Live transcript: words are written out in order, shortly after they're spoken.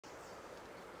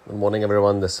Good morning,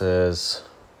 everyone. This is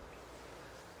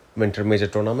Winter Major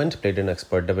Tournament played in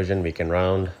Expert Division weekend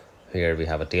round. Here we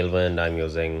have a tailwind. I'm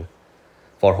using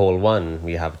for hole 1.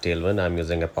 We have a tailwind. I'm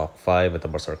using a pop 5 with a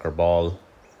berserker ball.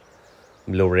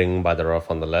 Blue ring by the rough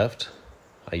on the left.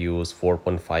 I use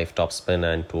 4.5 top spin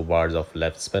and 2 bars of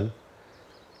left spin.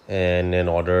 And in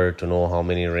order to know how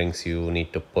many rings you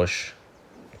need to push,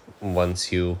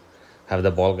 once you have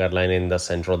the ball guideline in the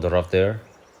center of the rough there,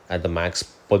 at the max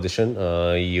position,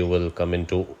 you will come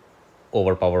into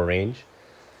overpower range,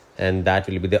 and that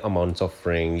will be the amounts of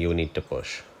ring you need to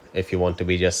push. If you want to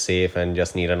be just safe and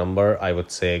just need a number, I would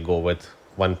say go with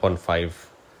 1.5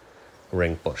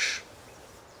 ring push.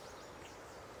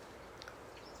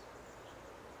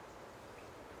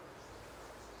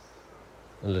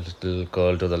 A little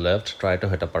curl to the left, try to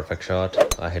hit a perfect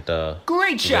shot. I hit a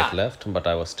great shot left, but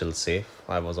I was still safe.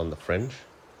 I was on the fringe.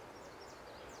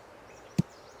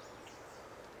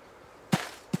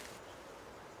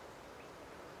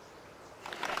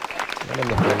 Not on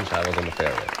the fringe, I was on the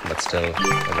fairway, but still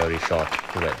a very short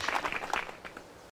wedge.